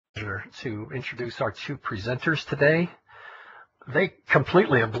pleasure to introduce our two presenters today. They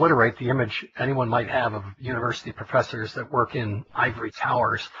completely obliterate the image anyone might have of university professors that work in ivory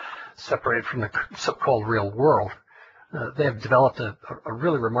towers separated from the so-called real world. They have developed a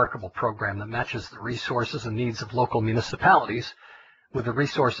really remarkable program that matches the resources and needs of local municipalities with the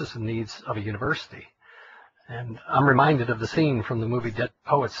resources and needs of a university. And I'm reminded of the scene from the movie Dead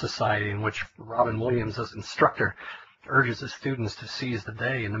Poets Society, in which Robin Williams, as instructor, urges his students to seize the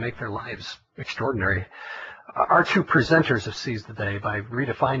day and to make their lives extraordinary. Our two presenters have seized the day by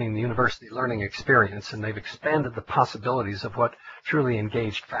redefining the university learning experience, and they've expanded the possibilities of what truly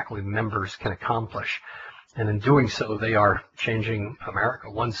engaged faculty members can accomplish. And in doing so, they are changing America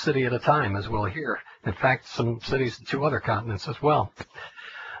one city at a time, as we'll hear. In fact, some cities in two other continents as well.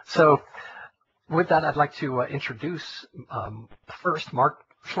 So with that, I'd like to introduce first Mark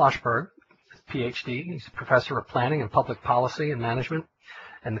Schlossberg, PhD. He's a professor of planning and public policy and management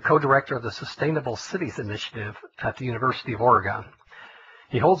and the co-director of the Sustainable Cities Initiative at the University of Oregon.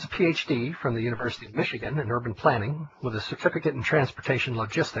 He holds a PhD from the University of Michigan in urban planning with a certificate in transportation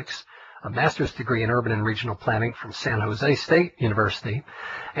logistics, a master's degree in urban and regional planning from San Jose State University,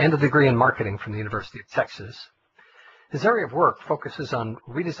 and a degree in marketing from the University of Texas. His area of work focuses on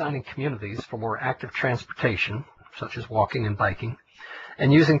redesigning communities for more active transportation, such as walking and biking,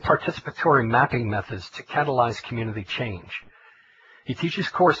 and using participatory mapping methods to catalyze community change. He teaches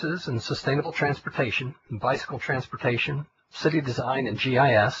courses in sustainable transportation, bicycle transportation, city design, and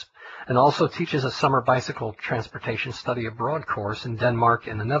GIS, and also teaches a summer bicycle transportation study abroad course in Denmark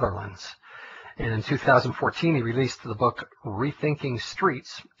and the Netherlands. And in 2014, he released the book Rethinking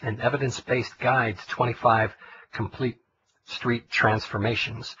Streets, an evidence-based guide to 25 complete street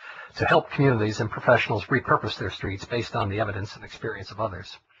transformations to help communities and professionals repurpose their streets based on the evidence and experience of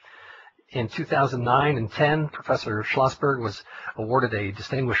others. In 2009 and 10, Professor Schlossberg was awarded a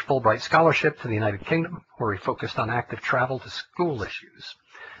Distinguished Fulbright Scholarship to the United Kingdom, where he focused on active travel to school issues.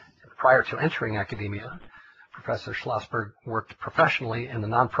 Prior to entering academia, Professor Schlossberg worked professionally in the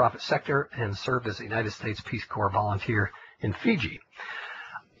nonprofit sector and served as a United States Peace Corps volunteer in Fiji.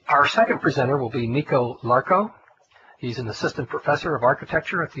 Our second presenter will be Nico Larco. He's an assistant professor of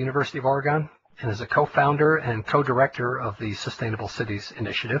architecture at the University of Oregon and is a co-founder and co-director of the Sustainable Cities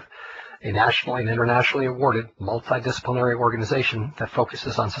Initiative, a nationally and internationally awarded multi-disciplinary organization that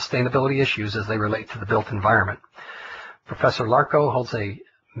focuses on sustainability issues as they relate to the built environment. Professor Larco holds a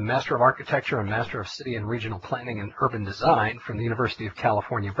Master of Architecture and Master of City and Regional Planning and Urban Design from the University of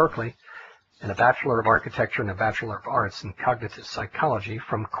California, Berkeley, and a Bachelor of Architecture and a Bachelor of Arts in Cognitive Psychology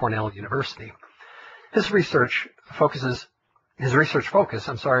from Cornell University. His research focus is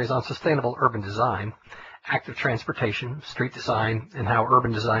on sustainable urban design, active transportation, street design, and how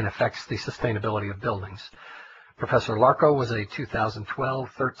urban design affects the sustainability of buildings. Professor Larco was a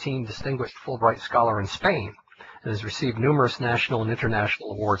 2012-13 Distinguished Fulbright Scholar in Spain and has received numerous national and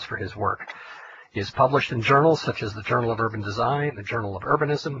international awards for his work. He is published in journals such as the Journal of Urban Design, the Journal of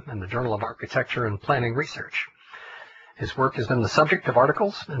Urbanism, and the Journal of Architecture and Planning Research. His work has been the subject of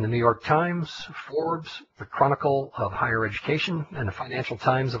articles in the New York Times, Forbes, the Chronicle of Higher Education, and the Financial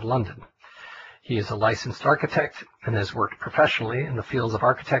Times of London. He is a licensed architect and has worked professionally in the fields of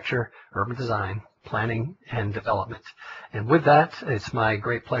architecture, urban design, planning, and development. And with that, it's my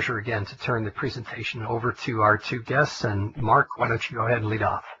great pleasure again to turn the presentation over to our two guests. And Mark, why don't you go ahead and lead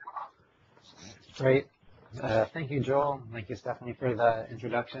off? Great. Thank you, Joel. Thank you, Stephanie, for the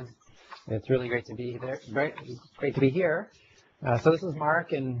introduction. It's really great to be there. Great to be here. So this is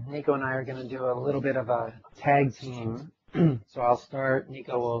Mark, and Nico and I are going to do a little bit of a tag team. So I'll start,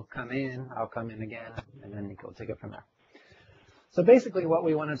 Nico will come in, I'll come in again, and then Nico will take it from there. So basically what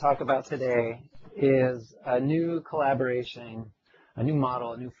we want to talk about today is a new collaboration, a new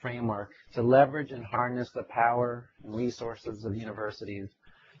model, a new framework to leverage and harness the power and resources of universities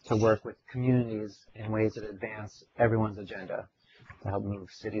to work with communities in ways that advance everyone's agenda, to help move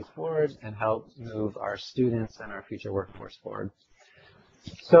cities forward and help move our students and our future workforce forward.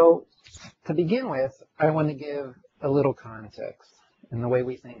 So to begin with, I want to give a little context in the way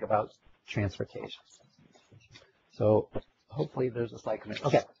we think about transportation. So hopefully there's a slide coming.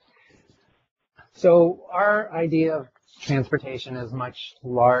 Okay. So our idea of transportation is much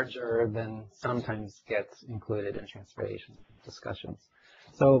larger than sometimes gets included in transportation discussions.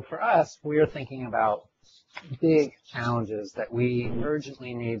 So for us, we are thinking about big challenges that we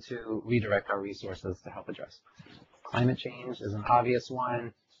urgently need to redirect our resources to help address. Climate change is an obvious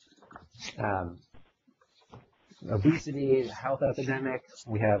one. Obesity, the health epidemic.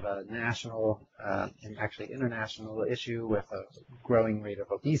 We have a national and actually international issue with a growing rate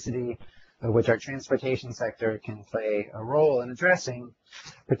of obesity. which our transportation sector can play a role in addressing,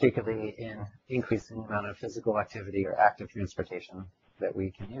 particularly in increasing the amount of physical activity or active transportation that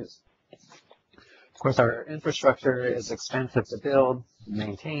we can use. Of course, our infrastructure is expensive to build,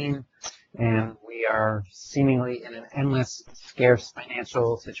 maintain, and we are seemingly in an endless, scarce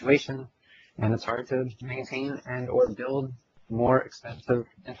financial situation, and it's hard to maintain and or build more expensive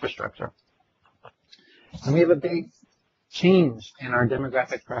infrastructure. And we have a big change in our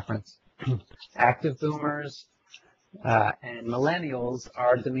demographic preference. Active boomers and millennials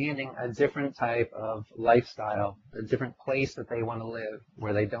are demanding a different type of lifestyle, a different place that they want to live,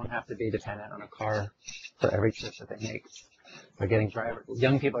 where they don't have to be dependent on a car for every trip that they make.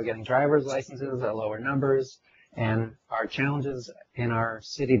 Young people are getting driver's licenses at lower numbers, and our challenges in our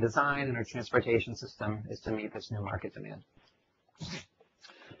city design and our transportation system is to meet this new market demand.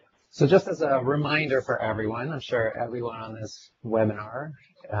 So just as a reminder for everyone, I'm sure everyone on this webinar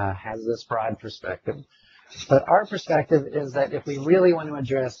has this broad perspective, but our perspective is that if we really want to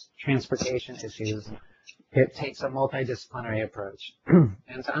address transportation issues, it takes a multidisciplinary approach.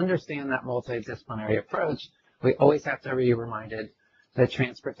 And to understand that multidisciplinary approach, we always have to be reminded that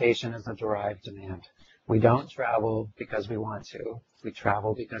transportation is a derived demand. We don't travel because we want to. We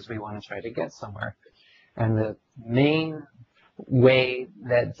travel because we want to try to get somewhere. And the main way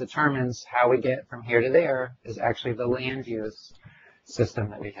that determines how we get from here to there is actually the land use system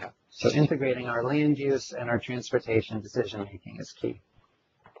that we have. So integrating our land use and our transportation decision making is key.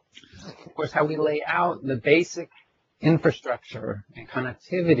 Of course, how we lay out the basic infrastructure and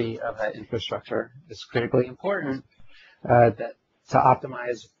connectivity of that infrastructure is critically important to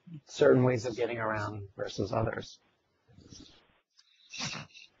optimize certain ways of getting around versus others.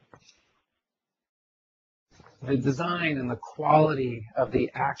 The design and the quality of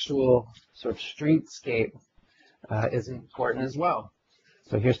the actual sort of streetscape is important as well.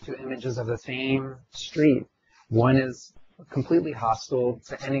 So here's two images of the same street. One is completely hostile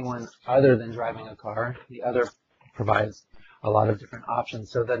to anyone other than driving a car. The other provides a lot of different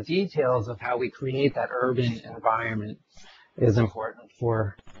options. So the details of how we create that urban environment is important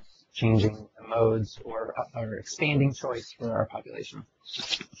for changing the modes or expanding choice for our population.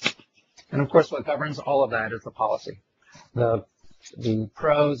 And of course, what governs all of that is the policy. The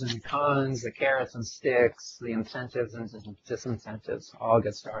pros and cons, the carrots and sticks, the incentives and disincentives all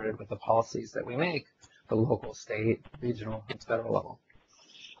get started with the policies that we make, the local, state, regional, and federal level.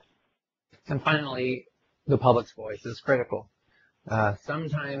 And finally, the public's voice is critical.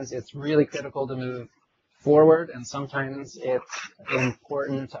 Sometimes it's really critical to move forward, and sometimes it's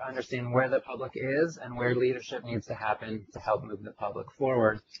important to understand where the public is and where leadership needs to happen to help move the public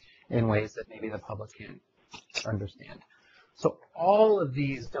forward in ways that maybe the public can't understand. So all of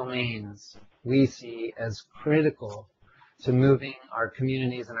these domains we see as critical to moving our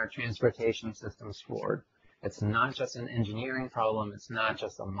communities and our transportation systems forward. It's not just an engineering problem, it's not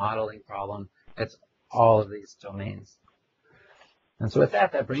just a modeling problem, it's all of these domains. And so with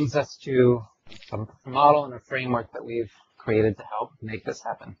that, that brings us to a model and a framework that we've created to help make this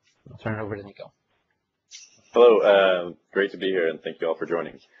happen. I'll turn it over to Nico. Hello, great to be here, and thank you all for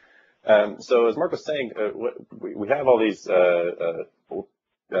joining. So as Mark was saying, we have all these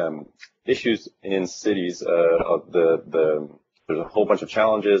issues in cities. There's a whole bunch of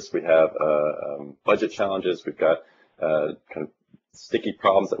challenges. We have budget challenges. We've got kind of sticky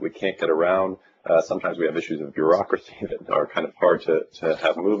problems that we can't get around. Sometimes we have issues of bureaucracy that are kind of hard to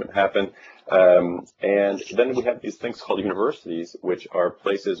have movement happen. And then we have these things called universities, which are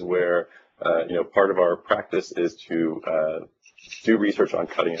places where part of our practice is to do research on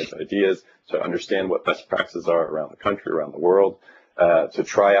cutting edge ideas, to understand what best practices are around the country, around the world, to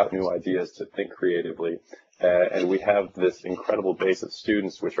try out new ideas, to think creatively. And we have this incredible base of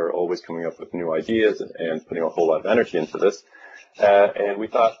students which are always coming up with new ideas and putting a whole lot of energy into this. And we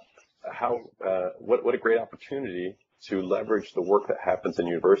thought, what a great opportunity to leverage the work that happens in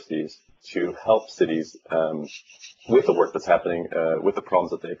universities to help cities with the work that's happening, with the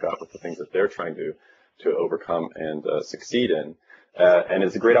problems that they've got, with the things that they're trying to overcome and succeed in. And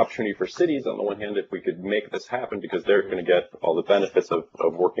it's a great opportunity for cities, on the one hand, if we could make this happen, because they're going to get all the benefits of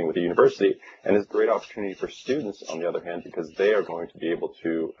working with a university. And it's a great opportunity for students, on the other hand, because they are going to be able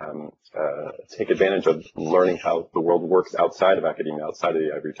to take advantage of learning how the world works outside of academia, outside of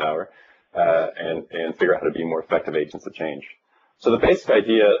the ivory tower, and figure out how to be more effective agents of change. So the basic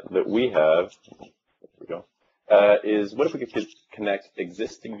idea that we have, is what if we could connect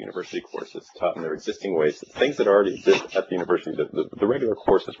existing university courses taught in their existing ways, things that already exist at the university, the regular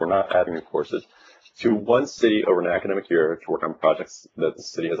courses, we're not adding new courses, to one city over an academic year to work on projects that the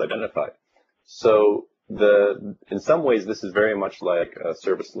city has identified. So in some ways, this is very much like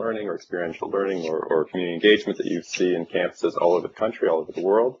service learning or experiential learning or community engagement that you see in campuses all over the country, all over the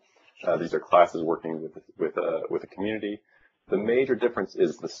world. These are classes working with a community. The major difference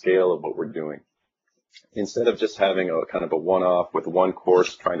is the scale of what we're doing. Instead of just having a kind of a one-off with one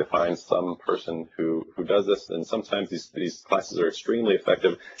course, trying to find some person who does this, and sometimes these classes are extremely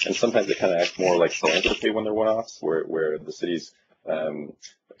effective, and sometimes they kind of act more like philanthropy when they're one-offs, where the city's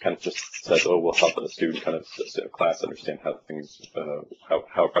kind of just says, oh, we'll help a student kind of sit in a class understand how things,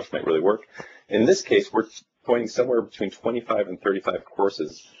 how a project might really work. In this case, we're pointing somewhere between 25 and 35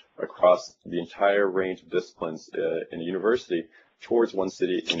 courses across the entire range of disciplines in a university towards one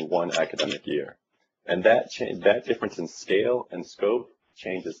city in one academic year. And that difference in scale and scope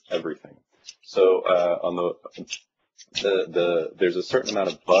changes everything. So there's a certain amount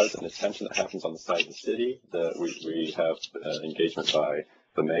of buzz and attention that happens on the side of the city. We have engagement by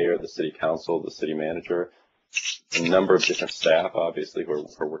the mayor, the city council, the city manager, a number of different staff, obviously, who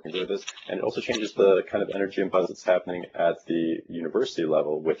are working with this. And it also changes the kind of energy and buzz that's happening at the university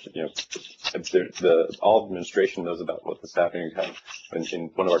level, which, all administration knows about what's happening. In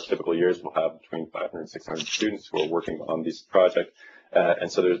one of our typical years, we'll have between 500 and 600 students who are working on these projects.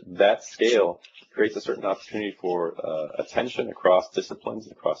 And so that scale creates a certain opportunity for attention across disciplines,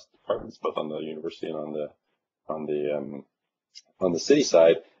 across departments, both on the university and on the city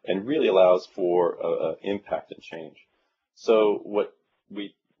side, and really allows for impact and change. So what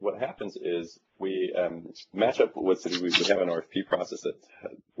happens is we match up with city. We have an RFP process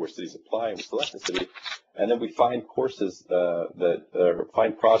where cities apply, and we select a city, and then we find courses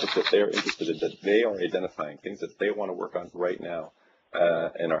find projects that they're interested in, that they are identifying, things that they want to work on right now,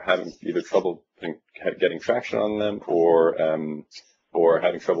 and are having either trouble getting traction on them, or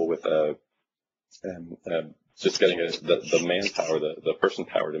having trouble with just getting the manpower, the person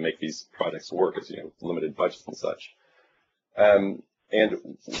power to make these projects work, as limited budgets and such. And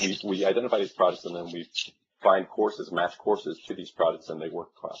we identify these projects, and then we find courses, match courses to these projects, and they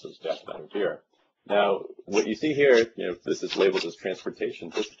work across those academic year. Now, what you see here, this is labeled as transportation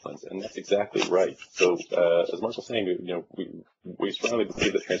disciplines, and that's exactly right. So, as Mark was saying, we strongly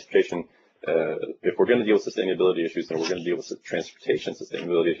believe that transportation, if we're going to deal with sustainability issues, and we're going to deal with transportation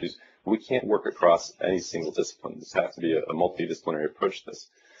sustainability issues, we can't work across any single discipline. This has to be a multidisciplinary approach to this.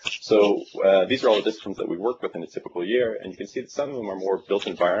 So these are all the disciplines that we work with in a typical year, and you can see that some of them are more built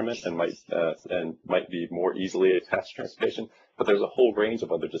environment and might be more easily attached to transportation. But there's a whole range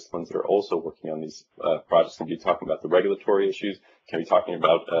of other disciplines that are also working on these projects. Can be talking about the regulatory issues, can be talking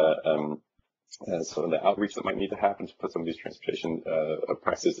about some of the outreach that might need to happen to put some of these transportation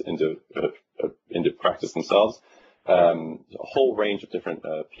practices into practice themselves. A whole range of different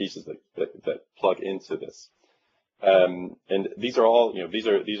pieces that plug into this. And these are all, these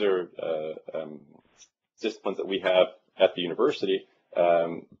are disciplines that we have at the university.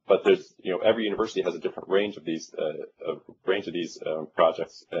 But there's, every university has a different range of these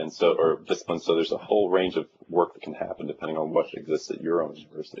projects, and so, or disciplines. So there's a whole range of work that can happen depending on what exists at your own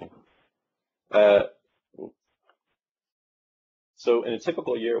university. So in a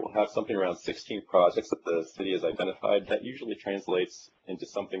typical year, we'll have something around 16 projects that the city has identified. That usually translates into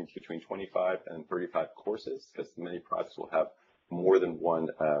something between 25 and 35 courses, because many projects will have more than one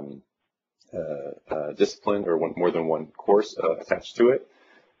discipline or more than one course attached to it.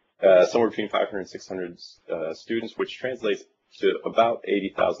 Somewhere between 500 and 600 students, which translates to about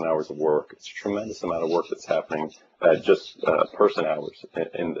 80,000 hours of work. It's a tremendous amount of work that's happening, just person hours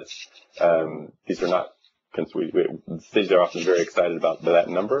in this. These are not, cities are often very excited about that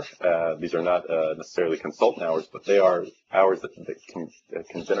number. These are not necessarily consultant hours, but they are hours that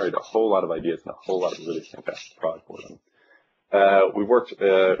can generate a whole lot of ideas and a whole lot of really fantastic product for them. We worked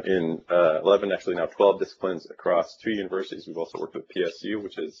in 11, actually now 12 disciplines across 2 universities. We've also worked with PSU,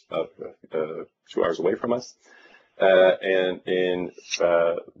 which is about 2 hours away from us. And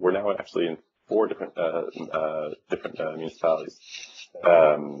we're now actually in 4 different municipalities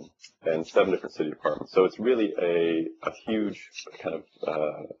and 7 different city departments. So it's really a huge kind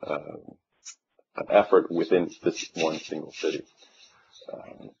of effort within this one single city.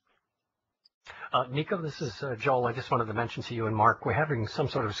 Nico, this is Joel. I just wanted to mention to you and Mark, we're having some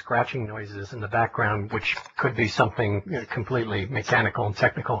sort of scratching noises in the background, which could be something completely mechanical and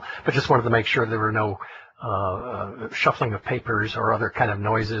technical, but just wanted to make sure there were no shuffling of papers or other kind of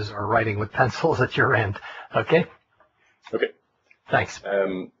noises or writing with pencils at your end. Okay? Okay. Thanks.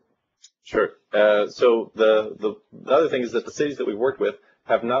 Sure. So the other thing is that the cities that we worked with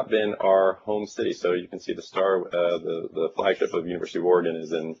have not been our home city. So you can see the star, the flagship of University of Oregon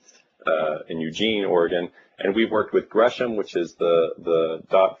is in in Eugene, Oregon. And we worked with Gresham, which is the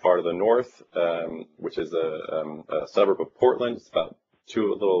dot far to the north, which is a suburb of Portland. It's about a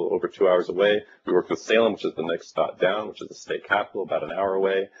little over 2 hours away. We worked with Salem, which is the next dot down, which is the state capital, about an hour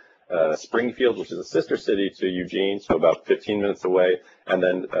away. Springfield, which is a sister city to Eugene, so about 15 minutes away. And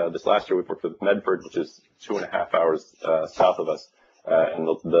then this last year we worked with Medford, which is 2.5 hours south of us. And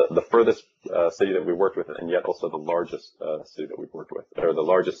the furthest city that we worked with, and yet also the largest city that we've worked with, or the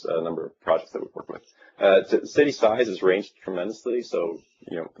largest number of projects that we've worked with. City size has ranged tremendously. So,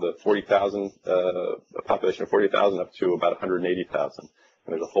 the 40,000, a population of 40,000 up to about 180,000.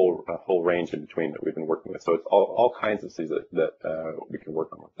 And there's a whole range in between that we've been working with. So it's all kinds of cities that we can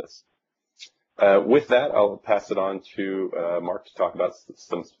work on with this. With that, I'll pass it on to Mark to talk about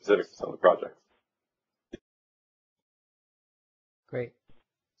some specifics of some of the projects. Great.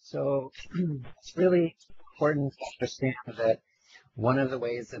 So it's really important to understand that one of the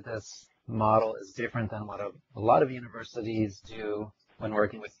ways that this model is different than what a lot of universities do when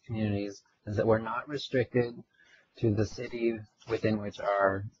working with communities is that we're not restricted to the city within which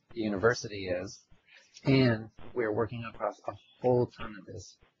our university is, and we're working across a whole ton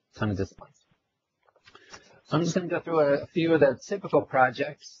of disciplines. So I'm just going to go through a few of the typical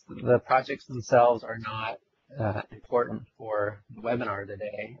projects. The projects themselves are not important for the webinar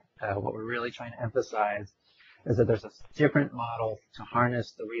today. What we're really trying to emphasize is that there's a different model to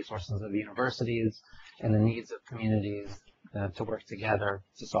harness the resources of universities and the needs of communities to work together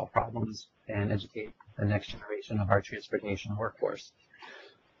to solve problems and educate the next generation of our transportation workforce.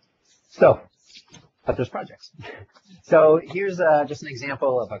 So, but there's projects. So here's just an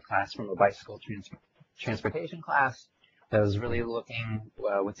example of a class from a bicycle transportation class that was really looking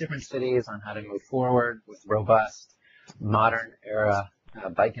with different cities on how to move forward with robust, modern era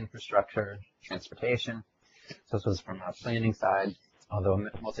bike infrastructure, transportation. So this was from a planning side, although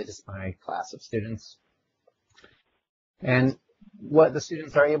a multidisciplinary class of students. And what the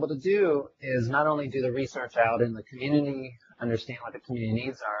students are able to do is not only do the research out in the community, understand what the community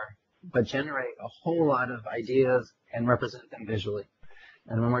needs are, but generate a whole lot of ideas and represent them visually.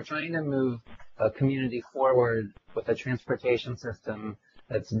 And when we're trying to move a community forward with a transportation system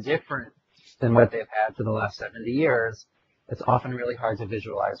that's different than what they've had for the last 70 years, it's often really hard to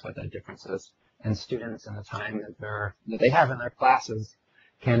visualize what that difference is. And students in the time that they have in their classes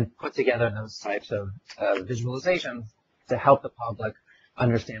can put together those types of visualizations to help the public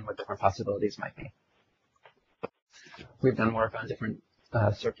understand what different possibilities might be. We've done work on different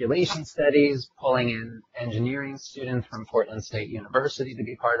circulation studies, pulling in engineering students from Portland State University to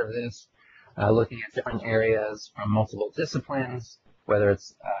be part of this, looking at different areas from multiple disciplines, whether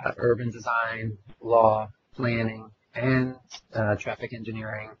it's urban design, law, planning, and traffic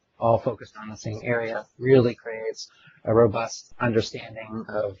engineering, all focused on the same area, really creates a robust understanding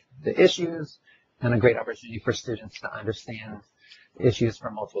of the issues and a great opportunity for students to understand issues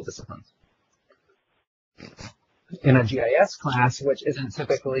from multiple disciplines. In a GIS class, which isn't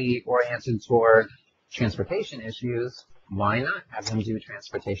typically oriented toward transportation issues, why not have them do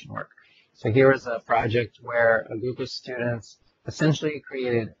transportation work? So here is a project where a group of students essentially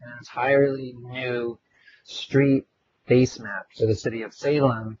created an entirely new street base map for the city of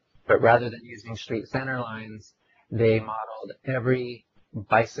Salem, but rather than using street center lines, they modeled every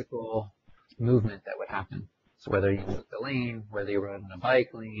bicycle movement that would happen. So whether you took the lane, whether you rode in a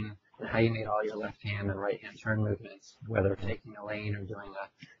bike lane, and how you made all your left-hand and right-hand turn movements, whether taking a lane or doing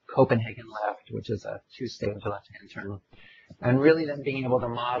a Copenhagen left, which is a two-stage left-hand turn. And really then being able to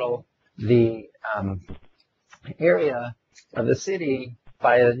model the area of the city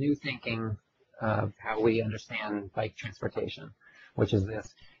by a new thinking of how we understand bike transportation, which is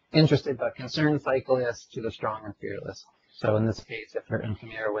this interested but concerned cyclist to the strong and fearless. So in this case, if you're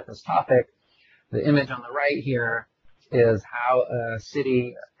unfamiliar with this topic, the image on the right here is how the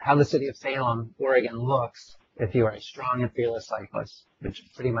city of Salem, Oregon looks if you are a strong and fearless cyclist, which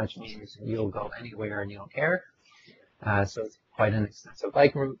pretty much means you'll go anywhere and you don't care. So it's quite an extensive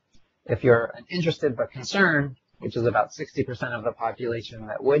bike route. If you're an interested but concerned, which is about 60% of the population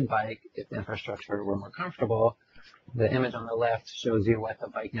that would bike if infrastructure were more comfortable, the image on the left shows you what the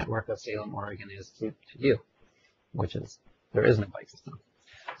bike network of Salem, Oregon is to you, which is there is no bike system.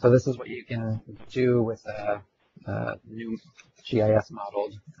 So this is what you can do with a new GIS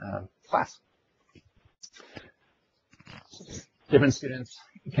modeled class. Different students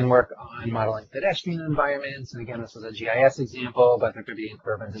can work on modeling pedestrian environments. And again, this is a GIS example, but there could be an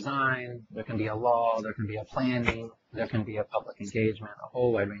urban design, there can be a law, there can be a planning, there can be a public engagement, a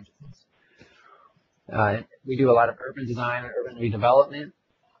whole wide range of things. We do a lot of urban design and urban redevelopment,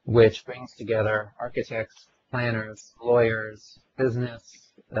 which brings together architects, planners, lawyers,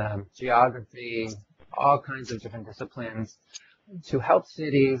 business, geography, all kinds of different disciplines to help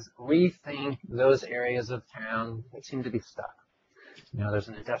cities rethink those areas of town that seem to be stuck. You know, there's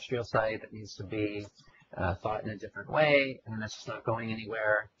an industrial site that needs to be thought in a different way, and it's just not going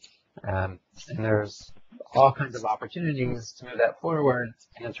anywhere. And there's all kinds of opportunities to move that forward,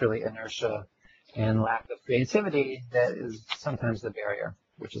 and it's really inertia and lack of creativity that is sometimes the barrier,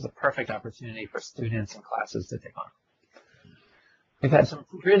 which is a perfect opportunity for students and classes to take on. We've had some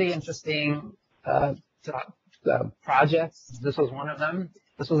really interesting projects. This was one of them.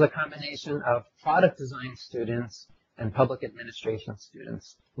 This was a combination of product design students and public administration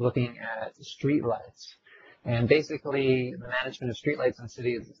students looking at street lights. And basically, the management of streetlights in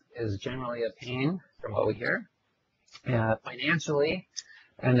cities is generally a pain, from what we hear, financially,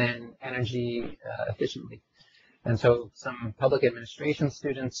 and then energy efficiently. And so some public administration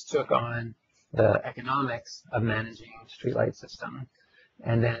students took on the economics of managing streetlight system.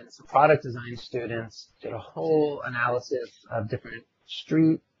 And then some product design students did a whole analysis of different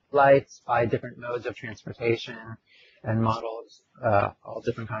street lights by different modes of transportation and models, all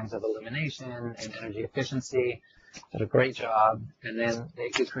different kinds of illumination and energy efficiency. Did a great job. And then they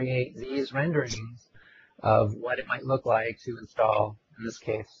could create these renderings of what it might look like to install, in this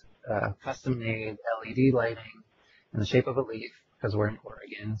case, custom-made LED lighting in the shape of a leaf, because we're in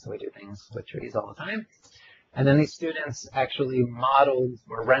Oregon, so we do things with trees all the time. And then these students actually modeled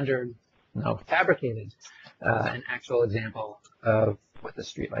or rendered, fabricated an actual example of what the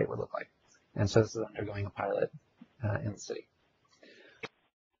streetlight would look like. And so this is undergoing a pilot in the city.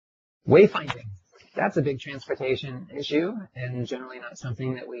 Wayfinding. That's a big transportation issue and generally not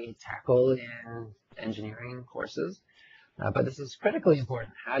something that we tackle in engineering courses. But this is critically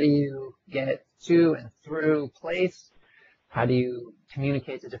important. How do you get to and through place? How do you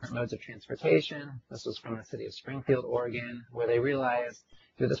communicate to different modes of transportation? This was from the city of Springfield, Oregon, where they realized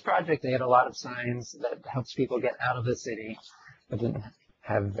through this project they had a lot of signs that helps people get out of the city, but didn't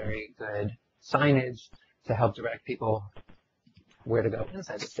have very good signage to help direct people where to go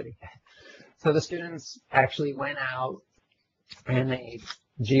inside the city. So the students actually went out and they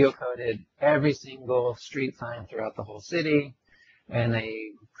geocoded every single street sign throughout the whole city, and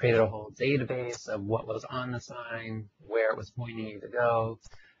they created a whole database of what was on the sign, where it was pointing you to go,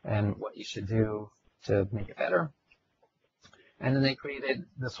 and what you should do to make it better. And then they created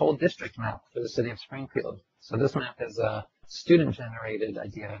this whole district map for the city of Springfield. So this map is a student-generated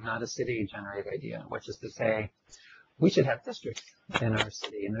idea, not a city-generated idea, which is to say, we should have districts in our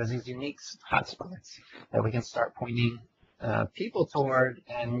city, and there's these unique hotspots that we can start pointing people toward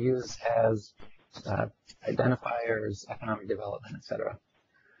and use as identifiers, economic development, etc.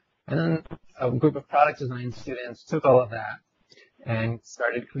 And then a group of product design students took all of that and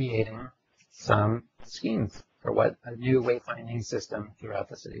started creating some schemes for what a new wayfinding system throughout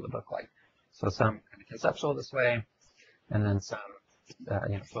the city would look like. So some kind of conceptual this way, and then some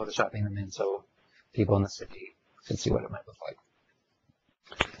photoshopping them in so people in the city could see what it might look like.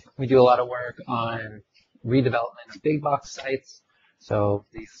 We do a lot of work on redevelopment of big box sites. So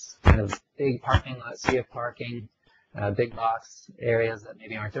these kind of big parking lots, sea of parking, big box areas that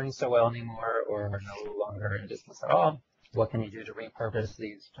maybe aren't doing so well anymore or are no longer in business at all. What can you do to repurpose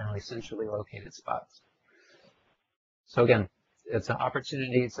these generally centrally located spots? So again, it's an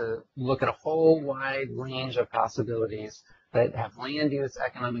opportunity to look at a whole wide range of possibilities that have land use,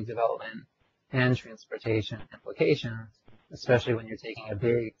 economic development, and transportation implications, especially when you're taking a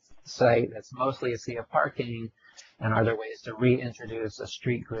big site that's mostly a sea of parking, and are there ways to reintroduce a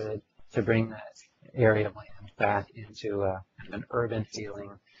street grid to bring that area of land back into an urban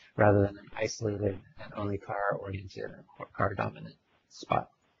feeling rather than an isolated and only car-oriented or car-dominant spot.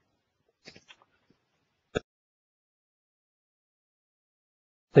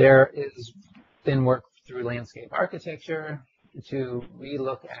 There is been work through landscape architecture to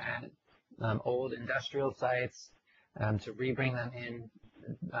relook at old industrial sites, to rebring them in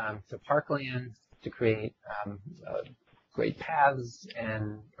to parkland, to create great paths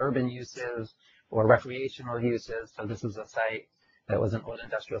and urban uses or recreational uses. So this is a site that was an old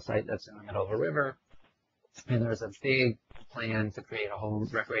industrial site that's in the middle of a river, and there's a big plan to create a whole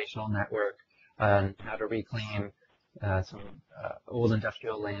recreational network on how to reclaim some old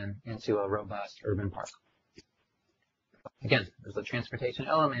industrial land into a robust urban park. Again, there's a transportation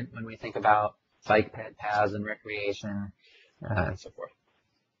element when we think about bike paths and recreation and so forth.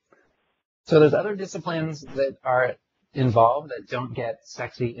 So there's other disciplines that are involved that don't get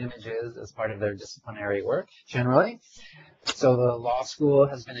sexy images as part of their disciplinary work generally. So the law school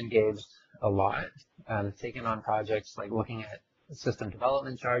has been engaged a lot, taken on projects like looking at system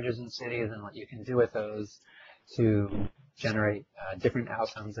development charges in cities and what you can do with those, to generate different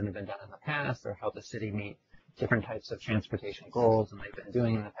outcomes than have been done in the past, or help the city meet different types of transportation goals than they've been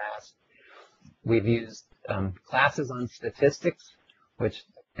doing in the past. We've used classes on statistics, which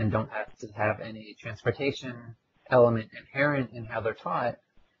don't have to have any transportation element inherent in how they're taught.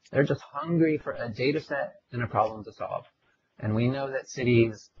 They're just hungry for a data set and a problem to solve. And we know that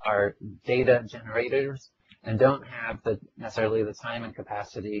cities are data generators and don't have necessarily the time and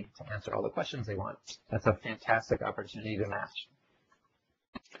capacity to answer all the questions they want. That's a fantastic opportunity to match.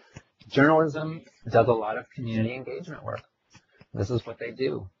 Journalism does a lot of community engagement work. This is what they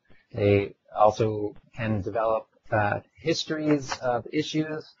do. They also can develop histories of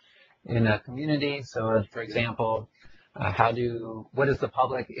issues in a community. So, for example, what is the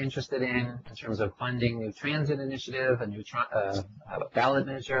public interested in terms of funding new transit initiative, a new ballot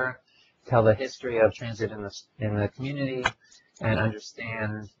measure, tell the history of transit in the community, and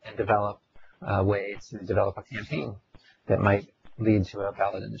understand and develop ways to develop a campaign that might lead to a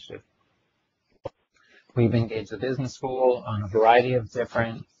ballot initiative. We've engaged the business school on a variety of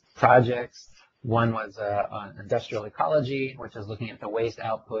different projects. One was on industrial ecology, which is looking at the waste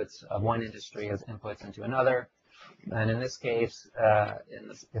outputs of one industry as inputs into another. And in this case, in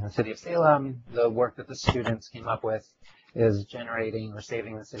the city of Salem, the work that the students came up with is generating or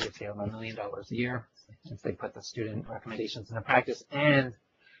saving the city of Salem $1 million a year if they put the student recommendations into practice, and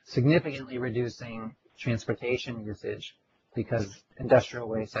significantly reducing transportation usage because industrial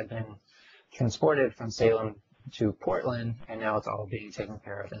waste had been transported from Salem to Portland, and now it's all being taken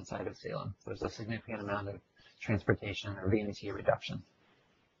care of inside of Salem. So there's a significant amount of transportation or VNT reduction.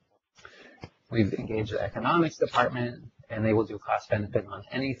 We've engaged the economics department, and they will do cost benefit on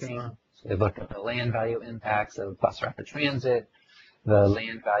anything. So they look at the land value impacts of bus rapid transit, the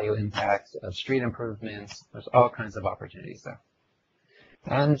land value impacts of street improvements. There's all kinds of opportunities there.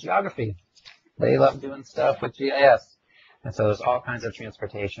 And geography. They love doing stuff with GIS. And so there's all kinds of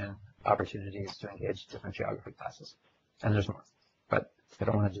transportation opportunities to engage different geography classes. And there's more, but I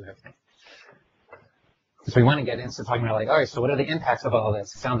don't want to do everything. So we want to get into talking about, like, all right, so what are the impacts of all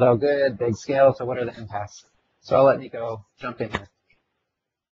this? It sounds all good, big scale, so what are the impacts? So I'll let Nico jump in here.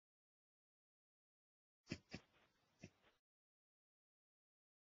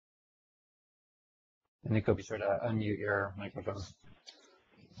 And Nico, be sure to unmute your microphone.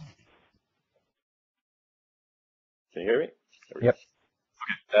 Can you hear me? Yep.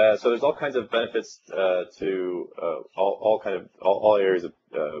 So there's all kinds of benefits to all areas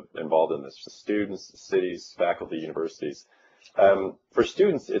involved in this: students, cities, faculty, universities. For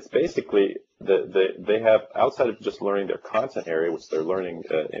students, it's basically they have, outside of just learning their content area, which they're learning,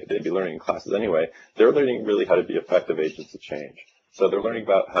 they'd be learning in classes anyway. They're learning really how to be effective agents of change. So they're learning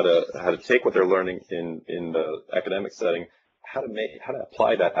about how to take what they're learning in the academic setting, how to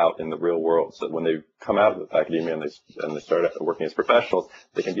apply that out in the real world, so that when they come out of academia and they start working as professionals,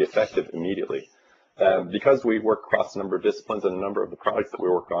 they can be effective immediately. Because we work across a number of disciplines, and a number of the projects that we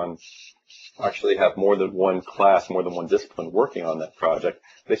work on actually have more than one class, more than one discipline working on that project,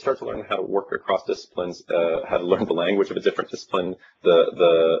 they start to learn how to work across disciplines, how to learn the language of a different discipline,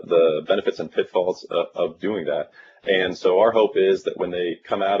 the benefits and pitfalls of doing that. And so our hope is that when they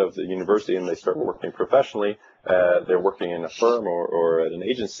come out of the university and they start working professionally, they're working in a firm or at an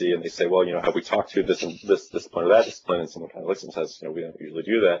agency, and they say, well, have we talked to this discipline or that discipline? And someone kind of looks and says, we don't usually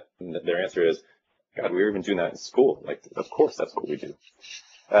do that. And their answer is, God, we were even doing that in school. Like, of course, that's what we do.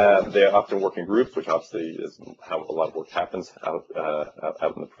 They often work in groups, which obviously is how a lot of work happens out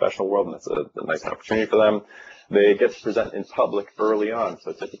in the professional world, and that's a nice opportunity for them. They get to present in public early on.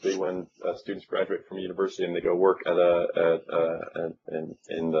 So typically, when students graduate from university and they go work in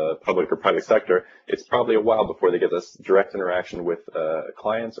the public or private sector, it's probably a while before they get this direct interaction with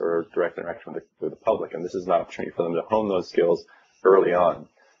clients or direct interaction with the public. And this is an opportunity for them to hone those skills early on.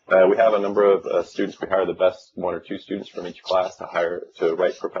 We have a number of students. We hire the best 1 or 2 students from each class to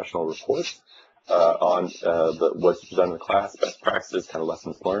write professional reports on what's presented in the class, best practices, kind of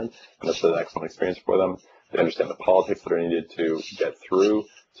lessons learned, and that's an excellent experience for them. They understand the politics that are needed to get through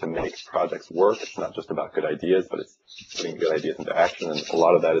to make projects work. It's not just about good ideas, but it's putting good ideas into action, and a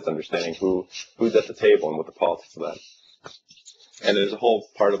lot of that is understanding who's at the table and what the politics of that. And there's a whole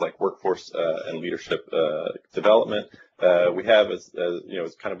part of like workforce and leadership development. We have, as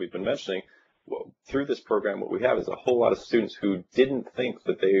kind of we've been mentioning, through this program, what we have is a whole lot of students who didn't think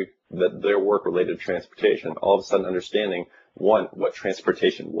that their work related to transportation, all of a sudden understanding, one, what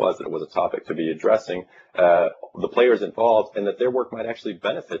transportation was, that it was a topic to be addressing, the players involved, and that their work might actually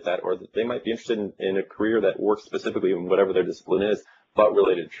benefit that, or that they might be interested in a career that works specifically in whatever their discipline is, but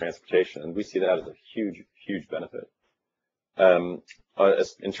related to transportation. And we see that as a huge, huge benefit.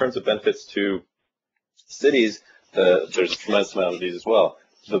 In terms of benefits to cities, there's a tremendous amount of these as well.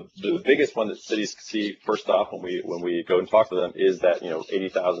 The biggest one that cities see first off when we go and talk to them is that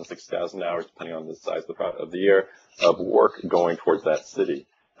 80,000, 60,000 hours, depending on the size of the year, of work going towards that city.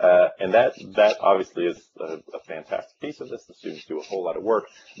 And that obviously is a fantastic piece of this. The students do a whole lot of work,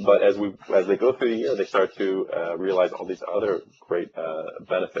 but as they go through the year, they start to realize all these other great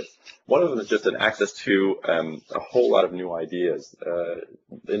benefits. One of them is just an access to a whole lot of new ideas.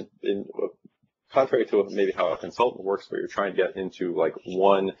 Contrary to maybe how a consultant works, where you're trying to get into like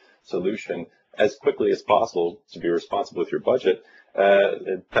one solution as quickly as possible to be responsible with your budget,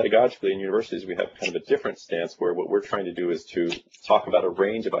 pedagogically in universities, we have kind of a different stance where what we're trying to do is to talk about a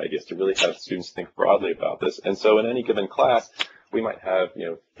range of ideas, to really have students think broadly about this. And so in any given class, we might have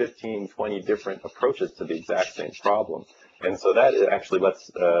 15, 20 different approaches to the exact same problem. And so that actually lets,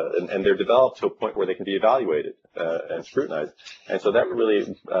 and they're developed to a point where they can be evaluated and scrutinized. And so that really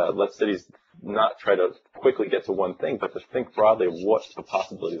lets cities not try to quickly get to one thing, but to think broadly of what the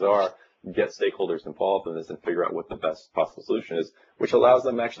possibilities are, get stakeholders involved in this, and figure out what the best possible solution is, which allows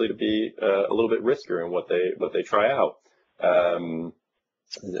them actually to be a little bit riskier in what they try out. The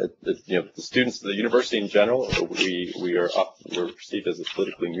students, the university in general, we're perceived as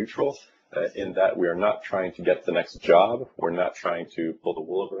politically neutral. In that we are not trying to get the next job, we're not trying to pull the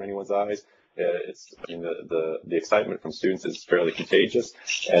wool over anyone's eyes. The excitement from students is fairly contagious,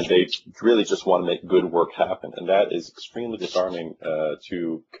 and they really just want to make good work happen, and that is extremely disarming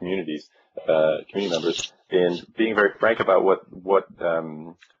to community members. In being very frank about what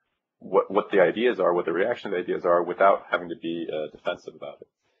the ideas are, what the reaction to the ideas are, without having to be defensive about it.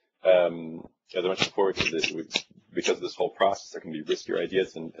 As I mentioned before, because of this whole process, there can be riskier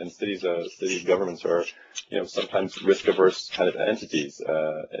ideas, and cities governments are, sometimes risk-averse kind of entities,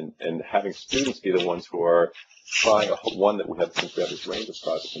 and having students be the ones who are trying since we have this range of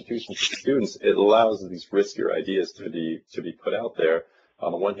projects, and two, since students, it allows these riskier ideas to be put out there.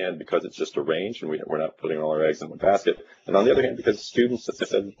 On the one hand, because it's just a range, and we're not putting all our eggs in one basket, and on the other hand, because students, as I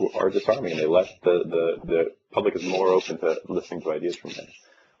said, are disarming, and they let the public is more open to listening to ideas from them.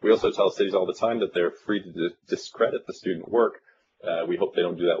 We also tell cities all the time that they're free to discredit the student work. We hope they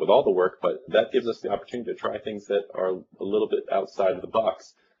don't do that with all the work, but that gives us the opportunity to try things that are a little bit outside of the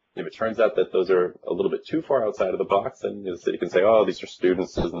box. If it turns out that those are a little bit too far outside of the box, then the city can say, oh, these are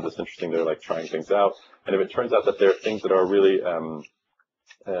students, isn't this interesting? They're like trying things out. And if it turns out that there are things that are really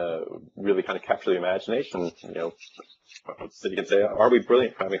kind of capture the imagination, the city can say, are we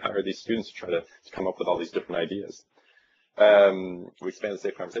brilliant for having hired these students to try to come up with all these different ideas? We expand the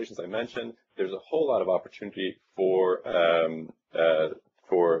safe conversations I mentioned. There's a whole lot of opportunity for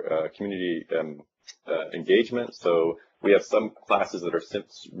community engagement. So we have some classes that are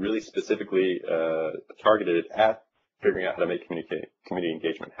really specifically targeted at figuring out how to make community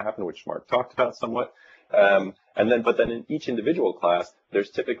engagement happen, which Mark talked about somewhat. But then in each individual class, there's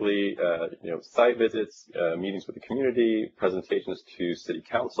typically, site visits, meetings with the community, presentations to city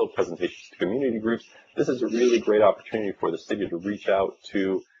council, presentations to community groups. This is a really great opportunity for the city to reach out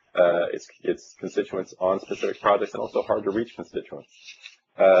to its constituents on specific projects, and also hard to reach constituents.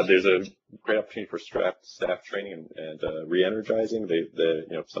 There's a great opportunity for staff training and re-energizing.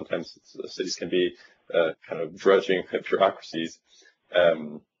 Sometimes cities can be kind of drudging bureaucracies.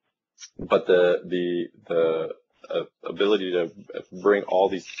 But the ability to bring all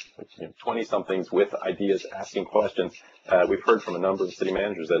these 20-somethings with ideas, asking questions, we've heard from a number of city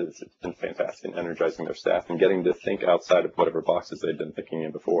managers that it's been fantastic in energizing their staff and getting to think outside of whatever boxes they've been thinking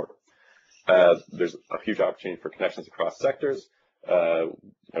in before. There's a huge opportunity for connections across sectors.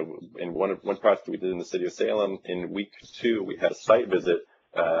 In one project we did in the city of Salem, in week 2, we had a site visit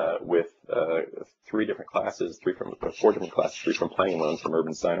with 4 different classes, 3 from planning, 1 from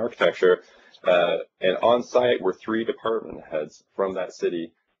urban design architecture. And on site were 3 department heads from that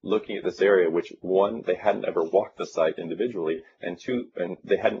city looking at this area, which 1, they hadn't ever walked the site individually, and 2, and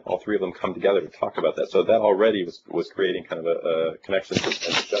they hadn't, all 3 of them, come together to talk about that. So that already was creating kind of a connection and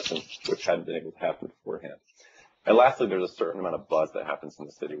discussion which hadn't been able to happen beforehand. And lastly, there's a certain amount of buzz that happens in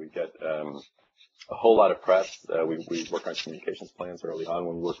the city. We get a whole lot of press. We work on communications plans early on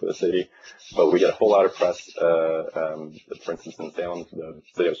when we work with the city, but we get a whole lot of press. For instance, in Salem, the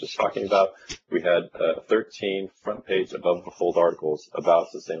city I was just talking about, we had 13 front page above the fold articles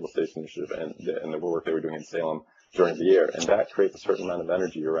about Sustainable Cities Initiative and the work they were doing in Salem during the year. And that creates a certain amount of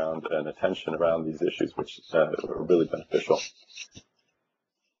energy around and attention around these issues, which are really beneficial.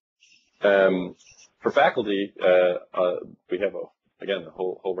 For faculty, we have again, a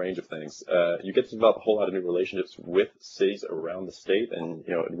whole range of things. You get to develop a whole lot of new relationships with cities around the state, and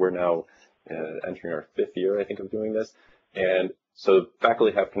we're now entering our 5th year, I think, of doing this. And so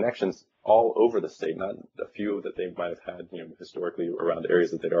faculty have connections all over the state, not a few that they might have had, historically around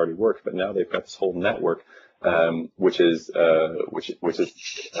areas that they'd already worked, but now they've got this whole network, which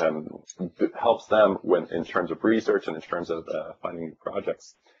helps them in terms of research and in terms of finding new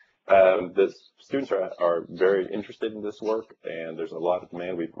projects. The students are very interested in this work, and there's a lot of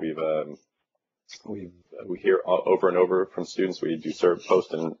demand. We hear over and over from students. We do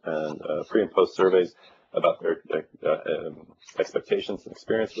post and pre and post surveys about their expectations and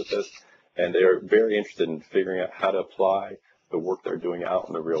experience with this, and they are very interested in figuring out how to apply the work they're doing out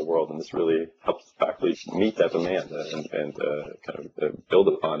in the real world, and this really helps faculty meet that demand and kind of build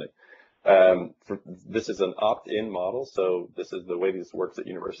upon it. This is an opt-in model, so this is the way this works at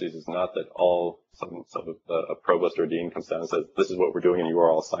universities. Is not that a provost or a dean comes down and says, this is what we're doing and you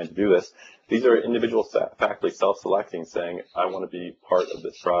are all assigned to do this. These are individual faculty self-selecting, saying, I want to be part of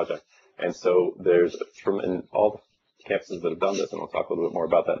this project. And so there's, in all the campuses that have done this, and we'll talk a little bit more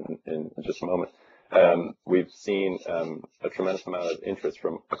about that in just a moment, we've seen a tremendous amount of interest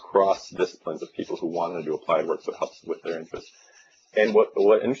from across disciplines of people who want to do applied work, so it helps with their interest. And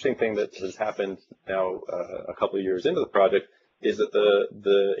what interesting thing that has happened now a couple of years into the project is that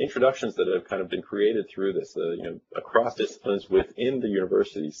the introductions that have kind of been created through this, across disciplines within the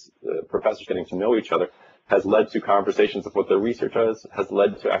universities, professors getting to know each other, has led to conversations of what their research has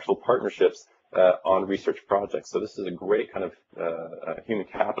led to actual partnerships on research projects. So this is a great kind of human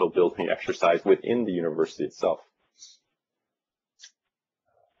capital building exercise within the university itself.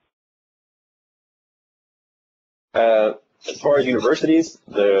 As far as universities,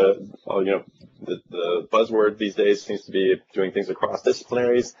 the buzzword these days seems to be doing things across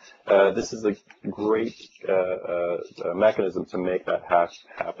disciplinaries. This is a great mechanism to make that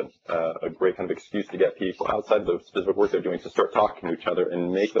happen. A great kind of excuse to get people outside of the specific work they're doing to start talking to each other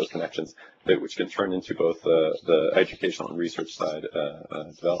and make those connections, which can turn into both the educational and research side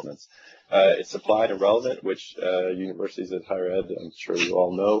developments. It's applied and relevant, which universities at higher ed, I'm sure you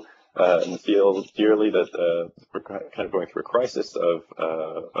all know, and feel dearly that we're kind of going through a crisis of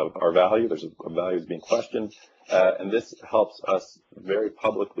our value. There's a value is being questioned, and this helps us very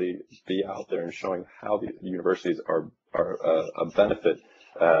publicly be out there and showing how the universities are a benefit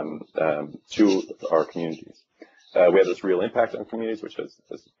to our communities. We have this real impact on communities, which is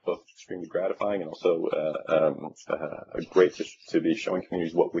both extremely gratifying and also great to be showing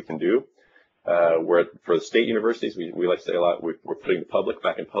communities what we can do. Where for the state universities, we like to say a lot, we're putting the public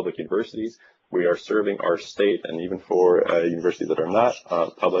back in public universities. We are serving our state, and even for universities that are not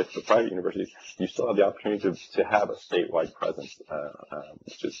public, but private universities, you still have the opportunity to have a statewide presence,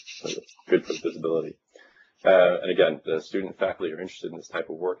 which is good for visibility. And again, the student and faculty are interested in this type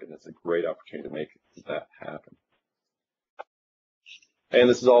of work, and it's a great opportunity to make that happen. And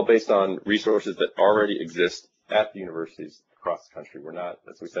this is all based on resources that already exist at the universities across the country. We're not,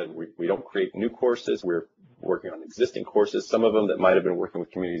 as we said, we don't create new courses. We're working on existing courses, some of them that might have been working with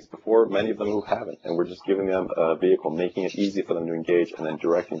communities before, many of them who haven't, and we're just giving them a vehicle, making it easy for them to engage, and then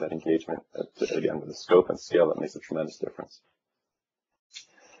directing that engagement, again, with a scope and scale that makes a tremendous difference.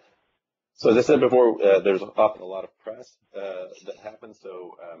 So as I said before, there's often a lot of press that happens.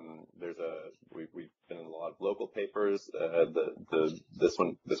 So we've been in a lot of local papers.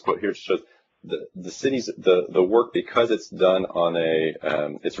 This quote here shows the cities, the work, because it's done on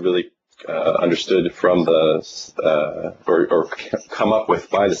it's really understood from or come up with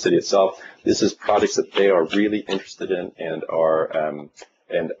by the city itself. This is projects that they are really interested in and are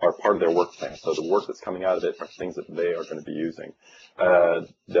part of their work plan. So the work that's coming out of it are things that they are going to be using.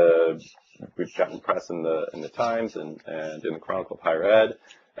 We've gotten press in the Times and in the Chronicle of Higher Ed,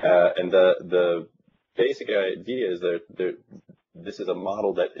 and the basic idea is that this is a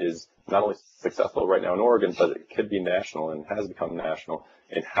model that is not only successful right now in Oregon, but it could be national and has become national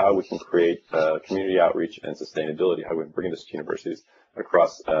in how we can create community outreach and sustainability, how we can bring this to universities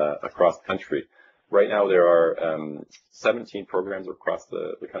across the country. Right now, there are 17 programs across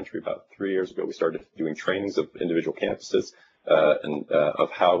the country. About 3 years ago, we started doing trainings of individual campuses and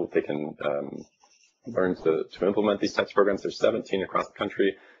of how they can learn to implement these types of programs. There's 17 across the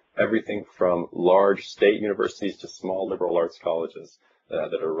country, everything from large state universities to small liberal arts colleges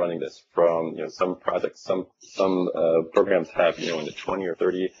that are running this. From some projects, some programs have in the 20 or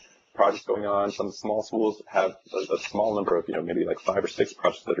 30 projects going on. Some small schools have a small number of maybe like 5 or 6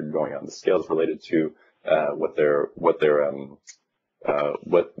 projects that are going on. The scale is related to what the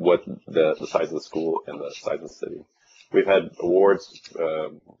size of the school and the size of the city. We've had awards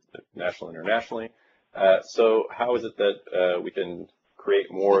national and internationally. So how is it that we can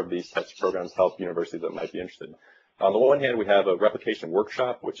create more of these types of programs, help universities that might be interested? On the one hand, we have a replication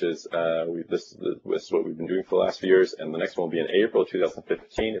workshop, which is this is what we've been doing for the last few years, and the next one will be in April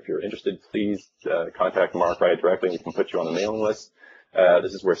 2015. If you're interested, please contact Mark Wright directly, and we can put you on the mailing list.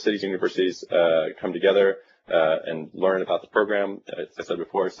 This is where cities and universities come together and learn about the program. As I said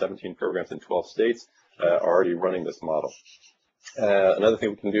before, 17 programs in 12 states are already running this model. Another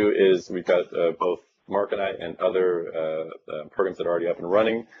thing we can do is we've got both Mark and I and other programs that are already up and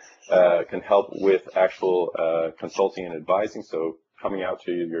running can help with actual consulting and advising. So coming out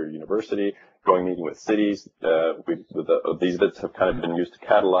to your university, going meeting with cities. These bits have kind of been used to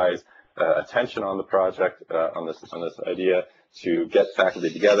catalyze attention on the project, on this idea, to get faculty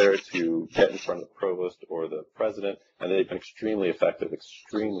together, to get in front of the provost or the president, and they've been extremely effective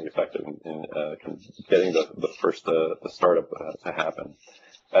in getting the startup to happen.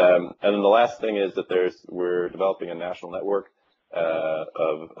 And then the last thing is that we're developing a national network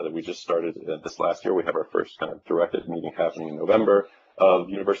that we just started this last year. We have our first kind of directed meeting happening in November of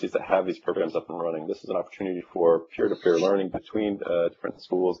universities that have these programs up and running. This is an opportunity for peer-to-peer learning between different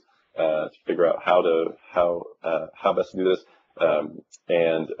schools to figure out how best to do this,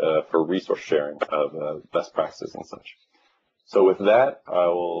 and for resource sharing of best practices and such. So with that, I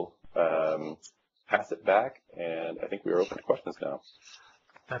will pass it back, and I think we are open to questions now.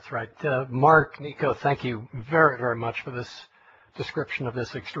 That's right. Mark, Nico, thank you very, very much for this description of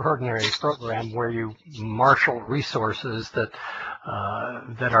this extraordinary program where you marshal resources that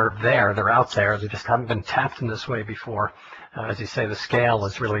are there, they're out there, they just haven't been tapped in this way before. As you say, the scale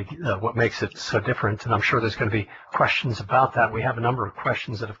is really what makes it so different, and I'm sure there's going to be questions about that. We have a number of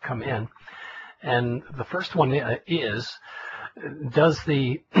questions that have come in, and the first one is, does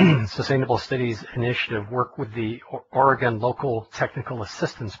the Sustainable Cities Initiative work with the Oregon Local Technical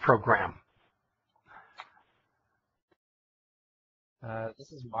Assistance Program?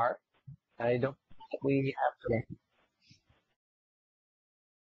 This is Mark. I don't think we have to.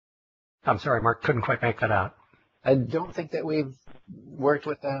 I'm sorry, Mark, couldn't quite make that out. I don't think that we've worked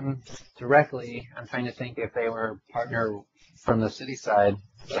with them directly. I'm trying to think if they were a partner from the city side,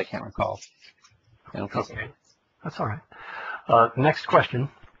 but I can't recall. I don't think so. Okay, that's all right. Next question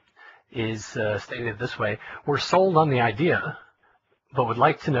is stated this way. We're sold on the idea, but would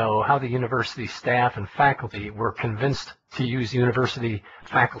like to know how the university staff and faculty were convinced to use university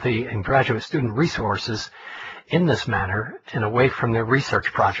faculty and graduate student resources in this manner and away from their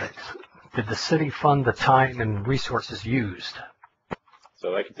research projects. Did the city fund the time and resources used?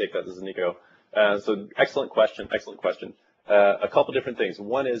 So I can take that. This is Nico. So excellent question. A couple different things.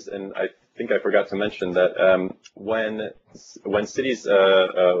 One is, and I think I forgot to mention that when cities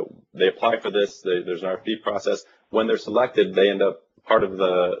they apply for this, there's an RFP process. When they're selected, they end up part of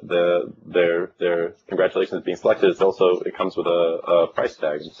their congratulations being selected. It comes with a price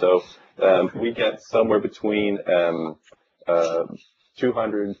tag. And so we get somewhere between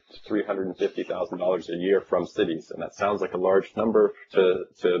 $200,000 to $350,000 a year from cities, and that sounds like a large number to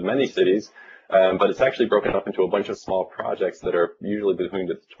many cities. But it's actually broken up into a bunch of small projects that are usually between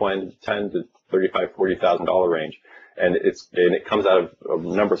the $10,000 to $35,000, $40,000 range, and it comes out of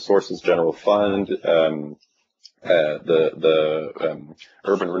a number of sources: general fund, the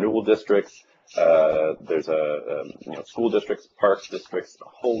urban renewal districts. There's school districts, parks districts, a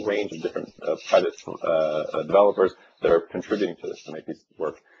whole range of different private developers that are contributing to this to make these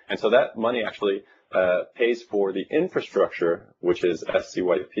work. And so that money actually pays for the infrastructure, which is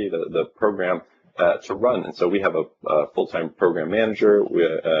SCYP, the program, to run. And so we have a full-time program manager.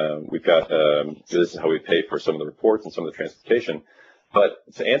 We've got, this is how we pay for some of the reports and some of the transportation. But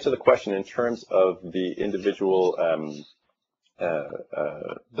to answer the question in terms of the individual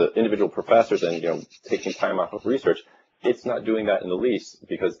professors and taking time off of research, it's not doing that in the least,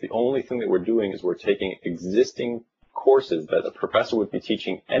 because the only thing that we're doing is we're taking existing courses that a professor would be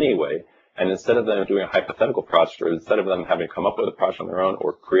teaching anyway, and instead of them doing a hypothetical project, or instead of them having to come up with a project on their own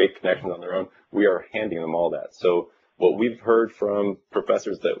or create connections on their own, we are handing them all that. So what we've heard from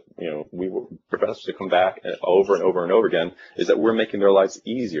professors that, professors to come back over and over and over again, is that we're making their lives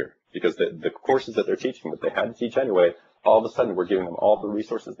easier, because the courses that they're teaching, that they had to teach anyway, all of a sudden we're giving them all the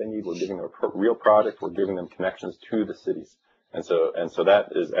resources they need. We're giving them a real product. We're giving them connections to the cities. And so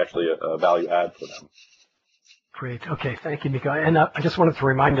that is actually a value add for them. Great. Okay. Thank you, Nico. And I just wanted to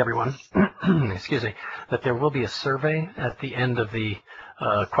remind everyone, excuse me, that there will be a survey at the end of the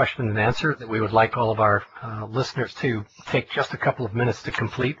question and answer that we would like all of our listeners to take just a couple of minutes to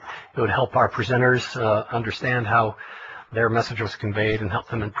complete. It would help our presenters understand how their message was conveyed and help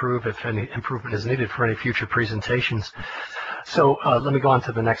them improve if any improvement is needed for any future presentations. So let me go on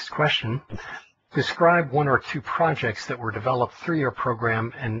to the next question. Describe one or two projects that were developed through your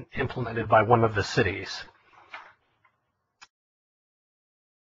program and implemented by one of the cities.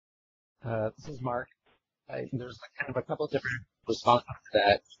 This is Mark. There's kind of a couple different responses to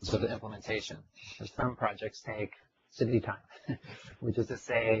that sort of implementation. Some projects take city time, which is to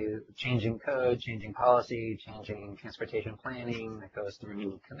say changing code, changing policy, changing transportation planning that goes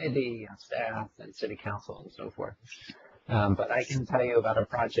through committee and staff and city council and so forth. But I can tell you about a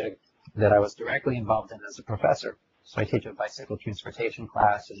project that I was directly involved in as a professor. So I teach a bicycle transportation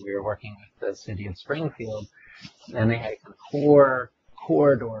class, and we were working with the city of Springfield, and they had kind of core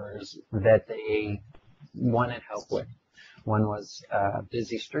corridors that they wanted help with. One was a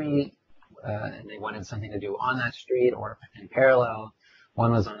busy street, and they wanted something to do on that street or in parallel.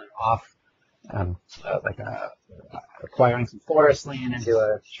 One was on an off, acquiring some forest land and do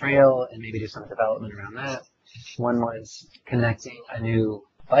a trail and maybe do some development around that. One was connecting a new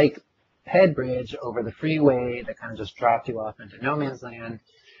bike head bridge over the freeway that kind of just dropped you off into no man's land.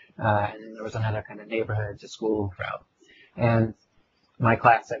 And then there was another kind of neighborhood to school route. And my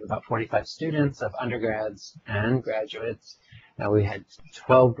class had about 45 students of undergrads and graduates. Now we had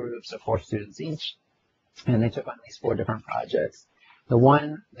 12 groups of 4 students each, and they took on these 4 different projects. The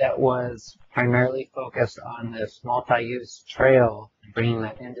one that was primarily focused on this multi-use trail, bringing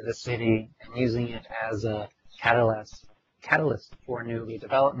that into the city and using it as a catalyst for new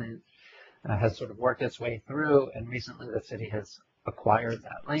redevelopment, has sort of worked its way through, and recently the city has acquired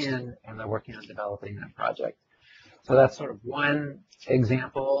that land, and they're working on developing that project. So that's sort of one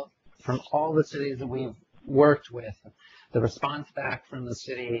example from all the cities that we've worked with. The response back from the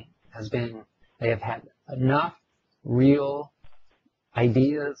city has been they have had enough real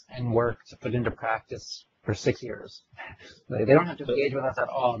ideas and work to put into practice for 6 years. They don't have to engage with us at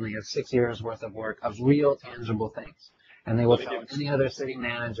all, and they have 6 years worth of work of real tangible things. And they will tell any other city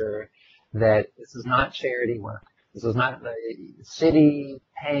manager that this is not charity work. This is not the city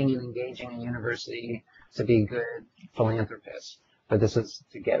paying and engaging a university to be good philanthropists, but this is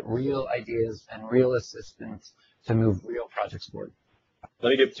to get real ideas and real assistance to move real projects forward. Let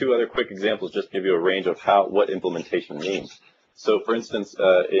me give 2 other quick examples, just to give you a range of what implementation means. So, for instance,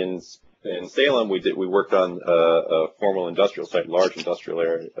 in Salem, we worked on a formal industrial site, large industrial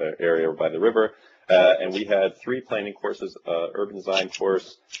area by the river, and we had 3 planning courses, urban design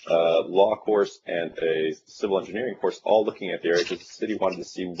course, law course, and a civil engineering course, all looking at the area because the city wanted to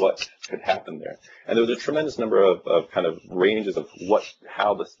see what could happen there. And there was a tremendous number of kind of ranges of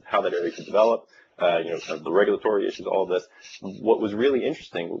how that area could develop. Kind of the regulatory issues, all of this. What was really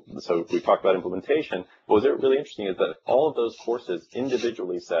interesting, so we talked about implementation, what was really interesting is that all of those courses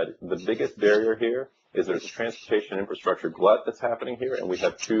individually said the biggest barrier here is there's a transportation infrastructure glut that's happening here, and we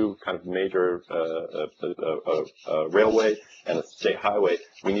have 2 kind of major railway and a state highway.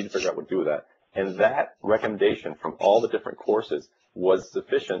 We need to figure out what to do with that. And that recommendation from all the different courses was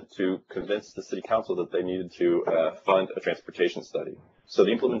sufficient to convince the city council that they needed to fund a transportation study. So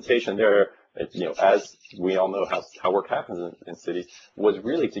the implementation there, as we all know how work happens in cities, was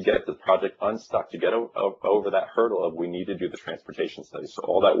really to get the project unstuck, to get over that hurdle of we need to do the transportation study. So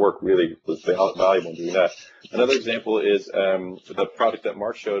all that work really was valuable in doing that. Another example is the project that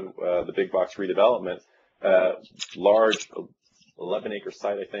Mark showed, the big box redevelopment, large 11-acre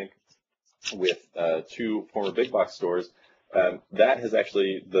site, I think, with 2 former big box stores. That has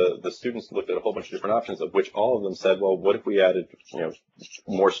actually, the students looked at a whole bunch of different options, of which all of them said, well, what if we added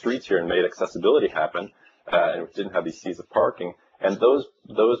more streets here and made accessibility happen, and didn't have these seas of parking? And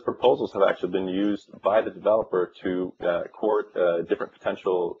those proposals have actually been used by the developer to court different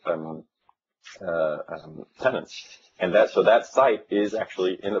potential tenants. And that site is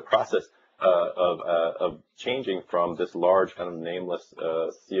actually in the process of changing from this large kind of nameless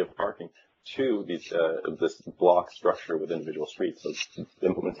sea of parking to this block structure with individual streets. So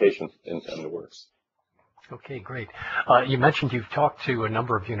implementation in the works. Okay, great. You mentioned you've talked to a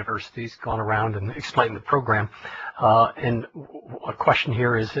number of universities, gone around and explained the program. And a question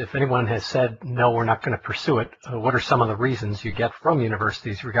here is, if anyone has said, no, we're not going to pursue it, what are some of the reasons you get from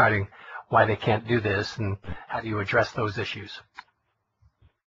universities regarding why they can't do this, and how do you address those issues?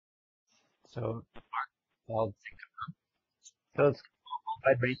 So it's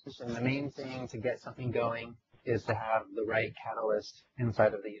vibration, and the main thing to get something going is to have the right catalyst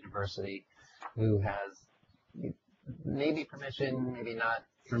inside of the university who has maybe permission, maybe not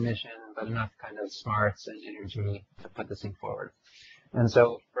permission, but enough kind of smarts and energy to put this thing forward. And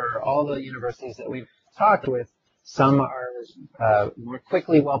so for all the universities that we've talked with, some are more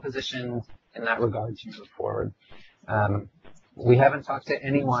quickly well-positioned in that regard to move forward. We haven't talked to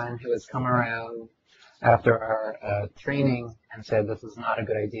anyone who has come around after our training and said this is not a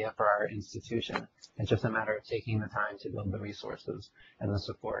good idea for our institution. It's just a matter of taking the time to build the resources and the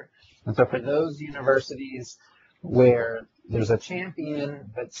support. And so for those universities where there's a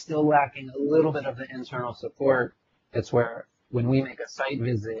champion, but still lacking a little bit of the internal support. It's where when we make a site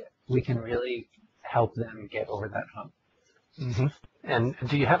visit, we can really help them get over that hump. Mm-hmm. And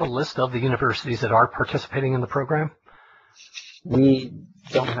do you have a list of the universities that are participating in the program? We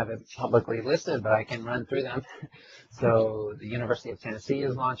don't have it publicly listed, but I can run through them. So the University of Tennessee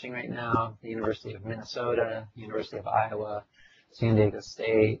is launching right now, the University of Minnesota, University of Iowa, San Diego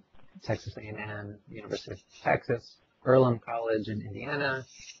State, Texas A&M, University of Texas, Earlham College in Indiana,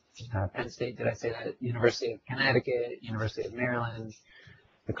 Penn State, did I say that? University of Connecticut, University of Maryland,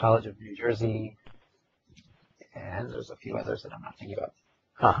 the College of New Jersey, and there's a few others that I'm not thinking about.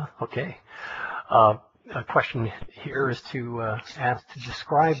 Okay. A question here is to ask to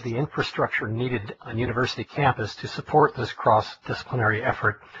describe the infrastructure needed on university campus to support this cross-disciplinary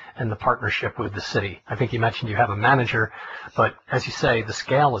effort and the partnership with the city. I think you mentioned you have a manager, but as you say, the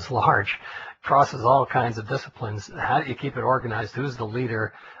scale is large, crosses all kinds of disciplines. How do you keep it organized? Who's the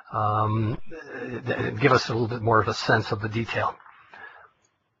leader? Give us a little bit more of a sense of the detail.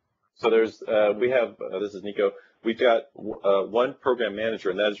 So there's, we have, this is Nico, we've got one program manager,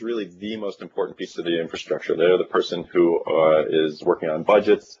 and that is really the most important piece of the infrastructure. They're the person who is working on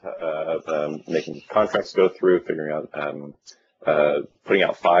budgets, making contracts go through, figuring out, putting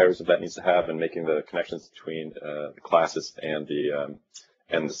out fires if that needs to happen, making the connections between the classes and the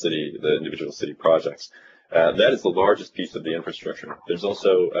city, the individual city projects. That is the largest piece of the infrastructure. There's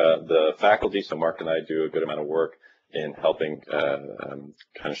also the faculty, so Mark and I do a good amount of work in helping kind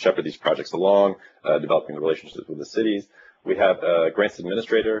of shepherd these projects along, developing the relationships with the cities. We have a grants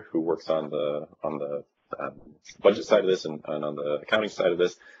administrator who works on the budget side of this and on the accounting side of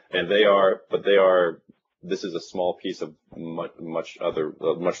this, and this is a small piece of much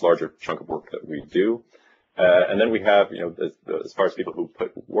larger chunk of work that we do. And then we have, as far as people who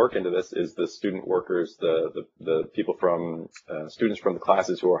put work into this, is the student workers, the people from students from the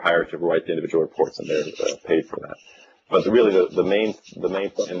classes who are hired to write the individual reports, and they're paid for that. But really, the main,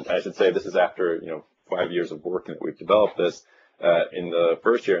 and I should say this is after 5 years of work that we've developed this. In the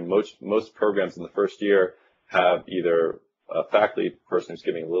first year, and most programs in the first year have either a faculty person who's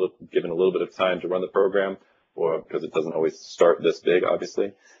given a little bit of time to run the program, or because it doesn't always start this big,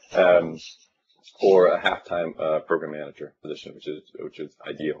 obviously. Or a half-time program manager position, which is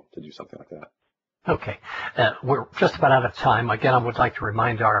ideal to do something like that. Okay, we're just about out of time. Again, I would like to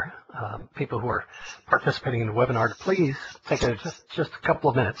remind our people who are participating in the webinar to please take just a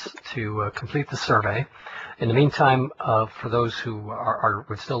couple of minutes to complete the survey. In the meantime, for those who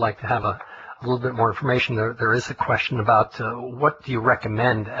would still like to have a little bit more information, there is a question about what do you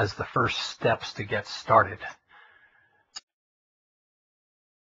recommend as the first steps to get started?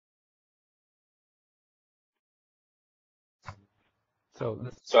 Go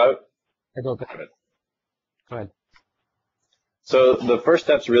ahead. So the first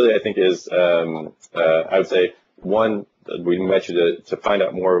steps really, I think, is I would say one, we invite you to find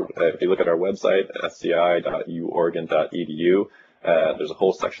out more. If you look at our website, sci.uoregon.edu, there's a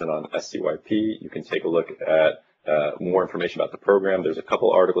whole section on SCYP. You can take a look at more information about the program. There's a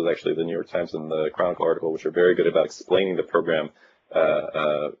couple articles, actually, the New York Times and the Chronicle article, which are very good about explaining the program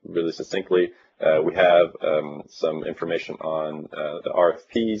really succinctly. We have some information on the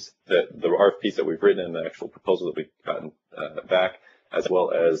RFPs, the RFPs that we've written and the actual proposal that we've gotten back, as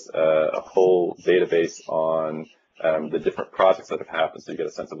well as a whole database on the different projects that have happened, so you get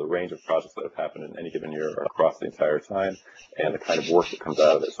a sense of the range of projects that have happened in any given year or across the entire time, and the kind of work that comes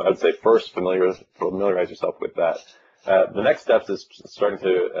out of it. So I would say first, familiarize yourself with that. The next steps is starting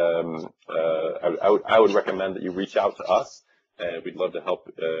to, I would recommend that you reach out to us. And we'd love to help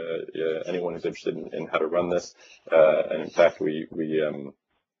anyone who's interested in how to run this. And in fact, we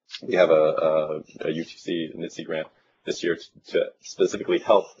have a UTC NITSE grant this year to specifically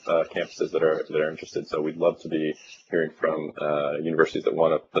help campuses that are interested. So we'd love to be hearing from universities that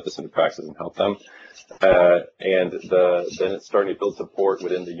want to put this into practice and help them. And then it's starting to build support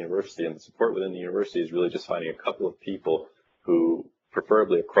within the university. And the support within the university is really just finding a couple of people who,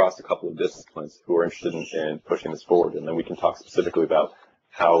 preferably across a couple of disciplines, who are interested in pushing this forward, and then we can talk specifically about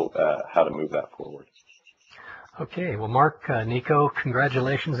how to move that forward. Okay, well, Mark, Nico,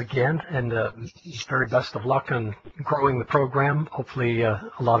 congratulations again, and very best of luck on growing the program. Hopefully a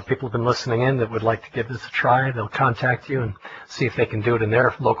lot of people have been listening in that would like to give this a try. They'll contact you and see if they can do it in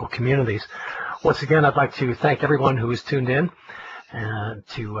their local communities. Once again, I'd like to thank everyone who has tuned in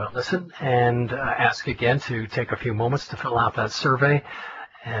to listen, and ask again to take a few moments to fill out that survey.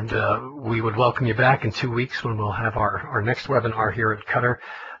 And we would welcome you back in 2 weeks when we'll have our next webinar here at CUTR.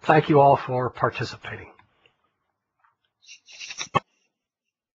 Thank you all for participating.